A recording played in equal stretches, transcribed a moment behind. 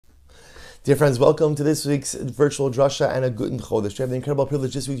Dear friends, welcome to this week's Virtual Drasha and a Guten Chodesh. We have the incredible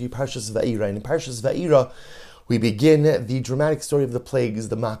privilege this week to be Parshas Vaeyra. And in Parshas Vaeyra, we begin the dramatic story of the plagues,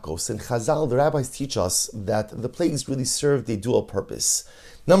 the Makos. And Chazal, the rabbis, teach us that the plagues really served a dual purpose.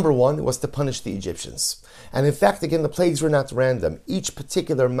 Number one was to punish the Egyptians. And in fact, again, the plagues were not random. Each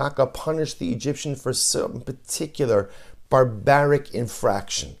particular Makkah punished the Egyptian for some particular barbaric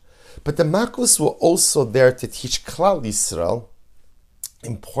infraction. But the Makos were also there to teach Klal Yisrael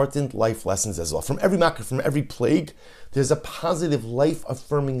important life lessons as well. From every Makkah, from every plague, there's a positive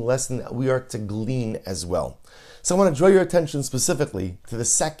life-affirming lesson that we are to glean as well. So I want to draw your attention specifically to the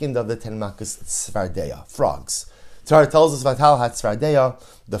second of the 10 Makkahs, Tzvardeya, frogs. Torah tells us, Vatal HaTzvardeya,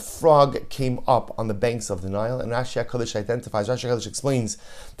 the frog came up on the banks of the Nile, and Rashi HaKodesh identifies, Rashi HaKodesh explains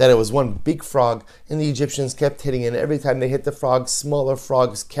that it was one big frog, and the Egyptians kept hitting it, and every time they hit the frog, smaller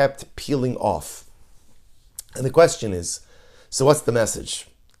frogs kept peeling off. And the question is, so what's the message?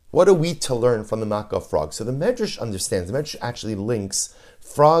 What are we to learn from the Makkah of frogs? So the Medrash understands, the Medrash actually links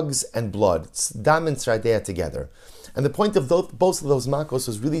frogs and blood, Dam and Tzvardeya together. And the point of both of those Makkos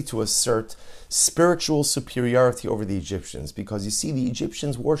was really to assert spiritual superiority over the Egyptians, because you see, the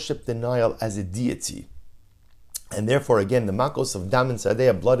Egyptians worshipped the Nile as a deity. And therefore, again, the Makkos of Dam and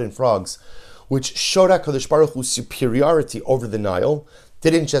Tzvardeya, blood and frogs, which showed HaKadosh Baruch Hu's superiority over the Nile,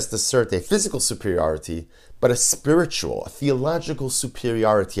 didn't just assert a physical superiority, but a spiritual, a theological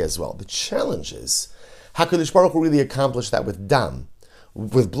superiority as well. The challenge is, HaKadosh Baruch Hu really accomplished that with Dam,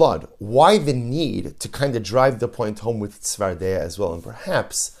 with blood. Why the need to kind of drive the point home with Tzvardeya as well? And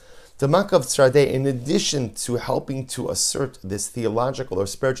perhaps the Makkah of Tzvardeya, in addition to helping to assert this theological or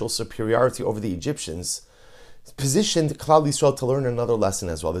spiritual superiority over the Egyptians, positioned Klal Yisrael to learn another lesson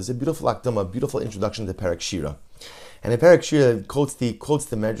as well. There's a beautiful akdama, a beautiful introduction to Perek Shira. And in Perek Shira, quotes the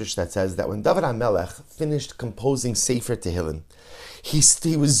Medrash that says that when David HaMelech finished composing Sefer Tehillim, he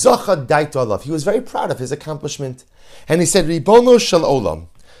was Zacha Daito Alav. He was very proud of his accomplishment. And he said, Ribono Shel Olam,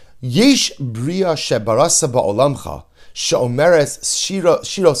 Yesh Bria Shebarasa Ba'olamcha, She'omeres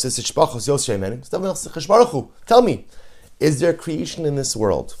Shiros Yisishbachos Yosher Yemenim. David HaMelech said, Baruch Hu, tell me, is there a creation in this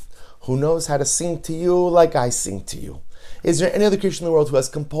world who knows how to sing to you like I sing to you? Is there any other creation in the world who has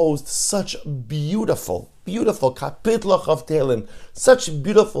composed such beautiful kapitlach of Tehillim, such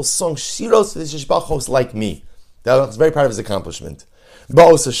beautiful songs, shiros v'shishbachos like me? That was very proud of his accomplishment.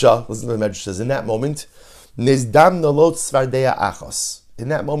 Ba'osasha, listen to the Medrash says, in that moment, nizdam nolot tzvardeya achos. In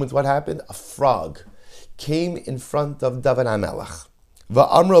that moment, what happened? A frog came in front of David HaMelech.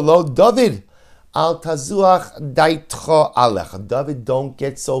 Va'amra lo, David, al tazuach daitcho alech. David, don't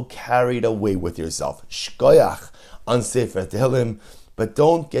get so carried away with yourself. Shkoyach. On Sefer Tehillim, but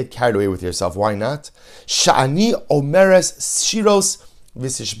don't get carried away with yourself. Why not? Sha'ani omeres shiros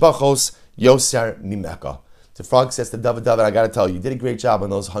v'sishbachos yoser mimeka. The frog says to David, I got to tell you, you did a great job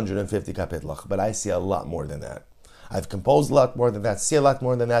on those 150 kapitlach, but I see a lot more than that. I've composed a lot more than that, see a lot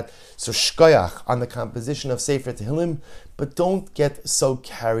more than that. So shkoyach on the composition of Sefer Tehillim, but don't get so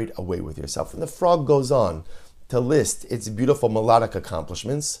carried away with yourself. And the frog goes on to list its beautiful melodic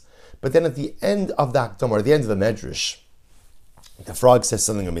accomplishments. But then at the end of the Akdam, or at the end of the Medrash, the frog says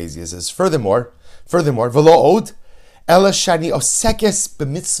something amazing. It says, furthermore, v'lo od, ela shani osekes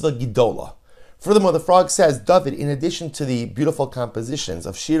b'mitzvah gidola. Furthermore, the frog says, David, in addition to the beautiful compositions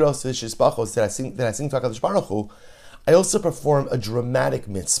of shiros v'shishbachos that I sing to HaKadosh Baruch Hu, I also perform a dramatic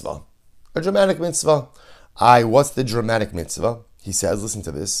mitzvah. A dramatic mitzvah. What's the dramatic mitzvah? He says, listen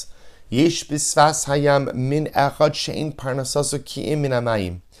to this. Yesh bisvas hayam min echad she'in parnasaso ki'im min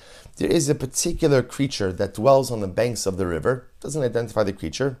amayim. There is a particular creature that dwells on the banks of the river, doesn't identify the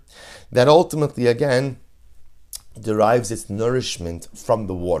creature, that ultimately, again, derives its nourishment from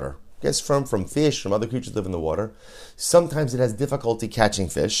the water. Yes, from fish, from other creatures that live in the water. Sometimes it has difficulty catching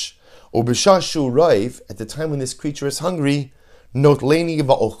fish. Ubishashu roiv, at the time when this creature is hungry, notleni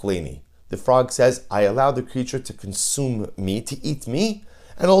va'ochleni. The frog says, I allow the creature to consume me, to eat me,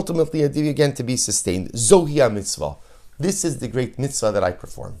 and ultimately, again, to be sustained. Zohi mitzvah. This is the great mitzvah that I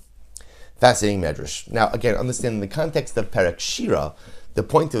perform. Fascinating Medrash. Now, again, understanding the context of Perek Shira, the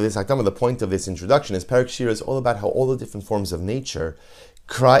point of this introduction is Perek Shira is all about how all the different forms of nature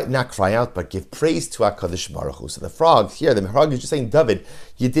not cry out, but give praise to HaKadosh Baruch Hu. So the frog here, the frog is just saying, David,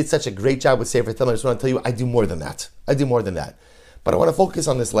 you did such a great job with Sefer Tehillim. I just want to tell you, I do more than that. But I want to focus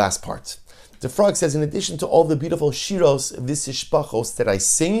on this last part. The frog says, in addition to all the beautiful shiros, v'sishbachos that I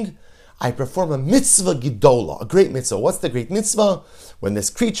sing, I perform a mitzvah gidola, a great mitzvah. What's the great mitzvah? When this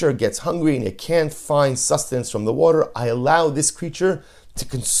creature gets hungry and it can't find sustenance from the water, I allow this creature to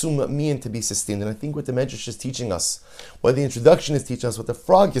consume me and to be sustained. And I think what the Medrash is teaching us, what the introduction is teaching us, what the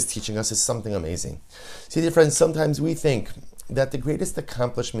frog is teaching us is something amazing. See, dear friends, sometimes we think that the greatest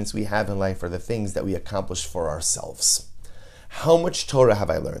accomplishments we have in life are the things that we accomplish for ourselves. How much Torah have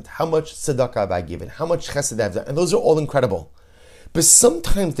I learned? How much tzedakah have I given? How much chesed have I done? And those are all incredible. But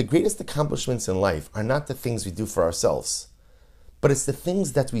sometimes the greatest accomplishments in life are not the things we do for ourselves, but it's the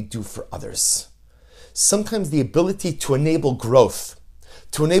things that we do for others. Sometimes the ability to enable growth,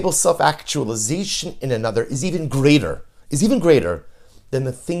 to enable self-actualization in another is even greater than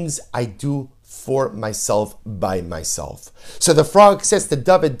the things I do for myself by myself. So the frog says to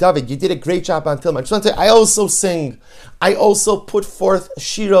David, you did a great job until I just want to tell you, I also sing. I also put forth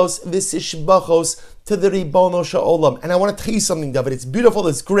shiros v'sishbachos to the Ribono Sha'olam. And I want to tell you something, David. It's beautiful,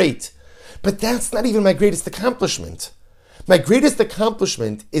 it's great. But that's not even my greatest accomplishment. My greatest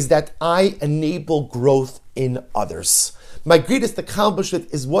accomplishment is that I enable growth in others. My greatest accomplishment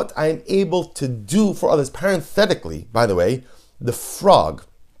is what I am able to do for others. Parenthetically, by the way, the frog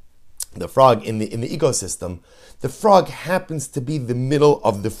in the ecosystem, the frog happens to be the middle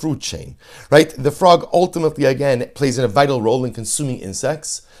of the fruit chain, right? The frog ultimately, again, plays a vital role in consuming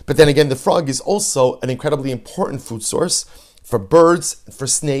insects. But then again, the frog is also an incredibly important food source for birds, for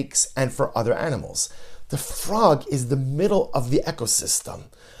snakes, and for other animals. The frog is the middle of the ecosystem.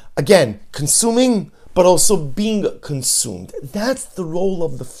 Again, consuming, but also being consumed. That's the role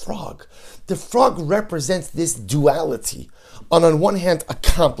of the frog. The frog represents this duality. On one hand,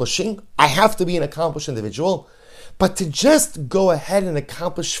 accomplishing. I have to be an accomplished individual. But to just go ahead and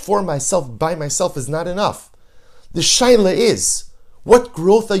accomplish for myself, by myself, is not enough. The shaila is, what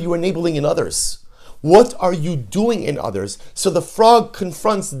growth are you enabling in others? What are you doing in others? So the frog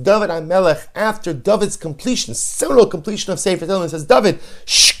confronts David HaMelech after David's completion, seminal completion of Sefer Tehillim, and says, David,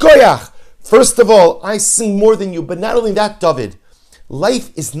 shkoyach. First of all, I sing more than you. But not only that, David,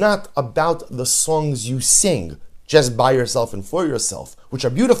 life is not about the songs you sing just by yourself and for yourself, which are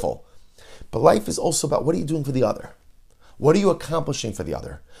beautiful. But life is also about what are you doing for the other? What are you accomplishing for the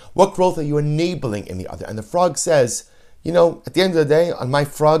other? What growth are you enabling in the other? And the frog says, at the end of the day, on my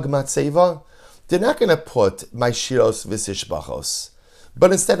frog matzeva, they're not going to put my shiros v'sishbachos.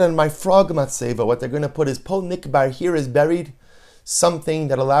 But instead on my frog matzeva, what they're going to put is Pol Nikbar, here is buried something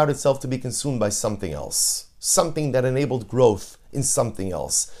that allowed itself to be consumed by something else. Something that enabled growth in something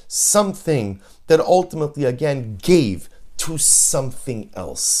else. Something that ultimately, again, gave to something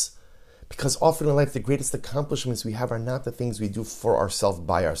else. Because often in life, the greatest accomplishments we have are not the things we do for ourselves,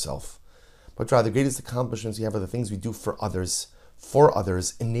 by ourselves. But rather, the greatest accomplishments we have are the things we do for others,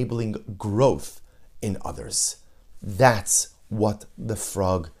 enabling growth in others. That's what the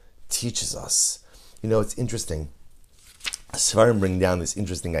frog teaches us. It's interesting. Svarim bring down this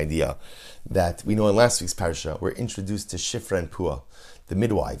interesting idea that we know in last week's parasha, we're introduced to Shifra and Pua, the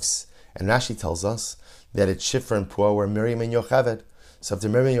midwives. And Rashi tells us that it's Shifra and Pua were Miriam and Yocheved. So if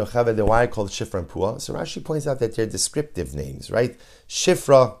they're Miriam and Yocheved, then why are called Shifra and Pua? So Rashi points out that they're descriptive names, right?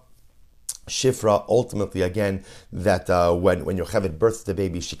 Shifra, ultimately, again, that when Yocheved birthed the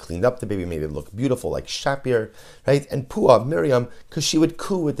baby, she cleaned up the baby, made it look beautiful, like Shapir, right? And Pua, Miriam, because she would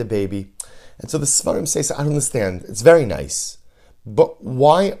coo with the baby. And so the Svarim say, I don't understand, it's very nice, but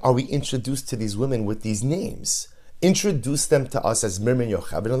why are we introduced to these women with these names? Introduce them to us as Miriam and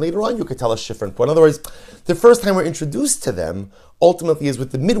Yocheved, and later on you could tell us Shifra and Pua. In other words, the first time we're introduced to them, ultimately is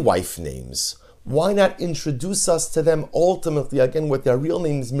with the midwife names. Why not introduce us to them ultimately, again, with their real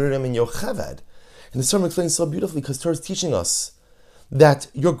names, Miriam and Yocheved? And the Svarim explains so beautifully, because Torah is teaching us that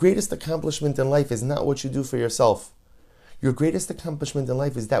your greatest accomplishment in life is not what you do for yourself. Your greatest accomplishment in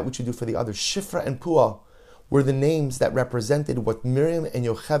life is that which you do for the others. Shifra and Pua were the names that represented what Miriam and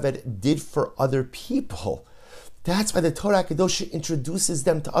Yocheved did for other people. That's why the Torah Kedoshah introduces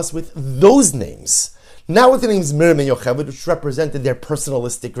them to us with those names. Not with the names Miriam and Yocheved, which represented their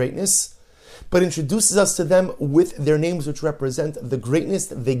personalistic greatness, but introduces us to them with their names which represent the greatness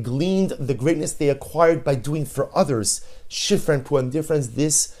they gleaned, the greatness they acquired by doing for others. Shifra and Pua. And dear friends,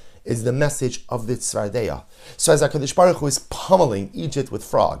 this is the message of the Tzvardeya. So as HaKadosh Baruch Hu is pummeling Egypt with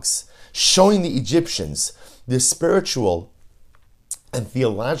frogs, showing the Egyptians the spiritual and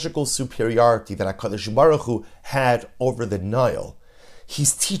theological superiority that HaKadosh Baruch Hu had over the Nile,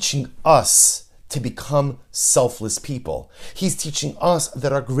 he's teaching us to become selfless people. He's teaching us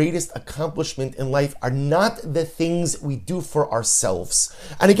that our greatest accomplishment in life are not the things we do for ourselves.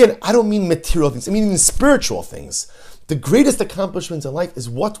 And again, I don't mean material things, I mean even spiritual things. The greatest accomplishment in life is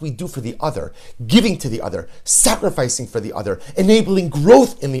what we do for the other, giving to the other, sacrificing for the other, enabling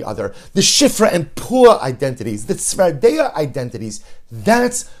growth in the other, the Shifra and Pua identities, the Tzvardeya identities.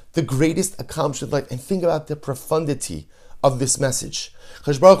 That's the greatest accomplishment in life. And think about the profundity of this message.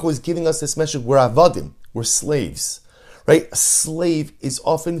 Kadosh Baruch Hu is giving us this message, we're avadim, we're slaves, right? A slave is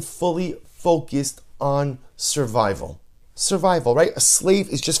often fully focused on survival. survival, right? A slave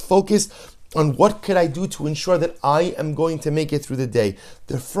is just focused on what could I do to ensure that I am going to make it through the day.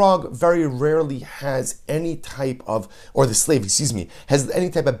 The frog very rarely has any type of, or the slave, has any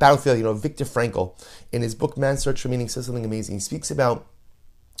type of battlefield. Viktor Frankl, in his book Man's Search for Meaning, says something amazing. He speaks about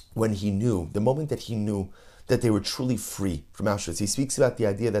when he knew, the moment that he knew that they were truly free from Auschwitz. He speaks about the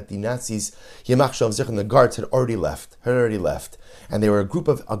idea that the Nazis, Yamach Shavzich, and the guards had already left, and they were a group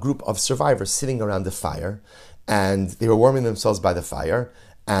of survivors sitting around the fire, and they were warming themselves by the fire,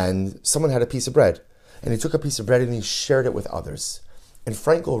 and someone had a piece of bread, and he took a piece of bread and he shared it with others. And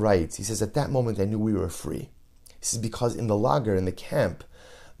Frankl writes, he says, at that moment I knew we were free. He says, because in the lager, in the camp,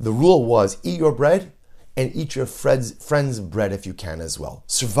 the rule was eat your bread and eat your friend's bread if you can as well.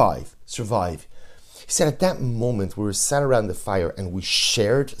 Survive. He said, at that moment we were sat around the fire and we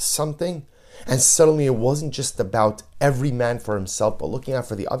shared something, and suddenly it wasn't just about every man for himself, but looking out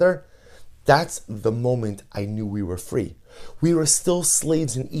for the other. That's the moment I knew we were free. We were still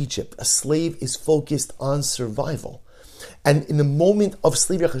slaves in Egypt. A slave is focused on survival. And in the moment of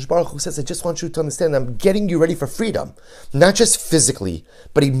slavery, HaKadosh Baruch Hu says, I just want you to understand, I'm getting you ready for freedom. Not just physically,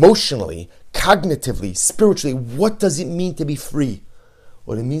 but emotionally, cognitively, spiritually. What does it mean to be free?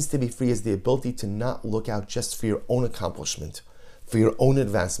 What it means to be free is the ability to not look out just for your own accomplishment, for your own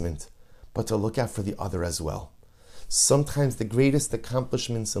advancement, but to look out for the other as well. Sometimes the greatest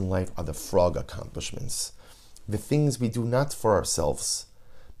accomplishments in life are the frog accomplishments. The things we do not for ourselves,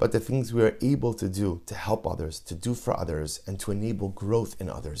 but the things we are able to do to help others, to do for others, and to enable growth in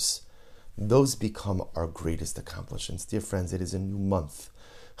others. Those become our greatest accomplishments. Dear friends, it is a new month,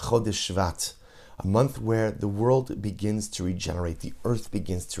 Chodesh Shvat, a month where the world begins to regenerate, the earth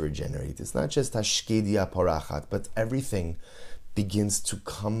begins to regenerate. It's not just Hashkedia Parachat, but everything begins to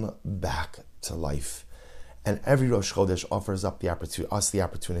come back to life. And every Rosh Chodesh offers up us the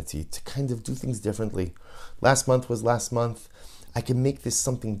opportunity to kind of do things differently. Last month was last month. I can make this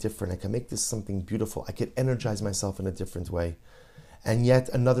something different. I can make this something beautiful. I can energize myself in a different way. And yet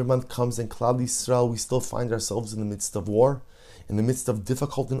another month comes, and Klal Yisrael, we still find ourselves in the midst of war, in the midst of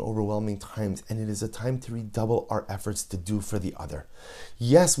difficult and overwhelming times, and it is a time to redouble our efforts to do for the other.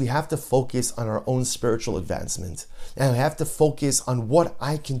 Yes, we have to focus on our own spiritual advancement, and I have to focus on what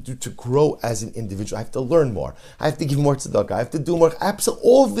I can do to grow as an individual. I have to learn more. I have to give more tzedakah. I have to do more.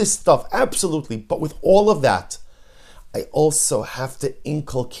 All of this stuff, absolutely. But with all of that, I also have to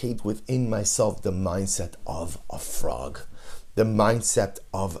inculcate within myself the mindset of a frog, the mindset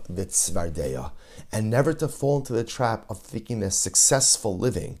of the tzvardeya, and never to fall into the trap of thinking that successful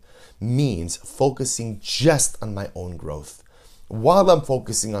living means focusing just on my own growth. While I'm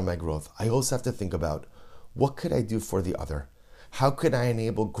focusing on my growth, I also have to think about, what could I do for the other? How could I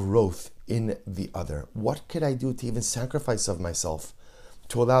enable growth in the other? What could I do to even sacrifice of myself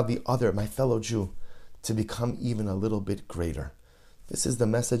to allow the other, my fellow Jew, to become even a little bit greater? This is the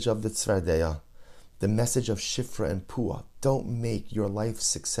message of the tzvardeya, the message of Shifra and Pua. Don't make your life's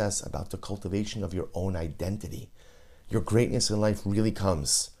success about the cultivation of your own identity. Your greatness in life really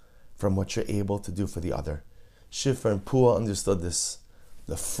comes from what you're able to do for the other. Shifra and Pua understood this.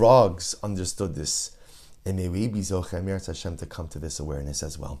 The frogs understood this. And may we be Zochem Yirtz Hashem to come to this awareness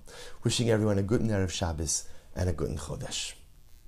as well. Wishing everyone a good Erev Shabbos and a good Chodesh.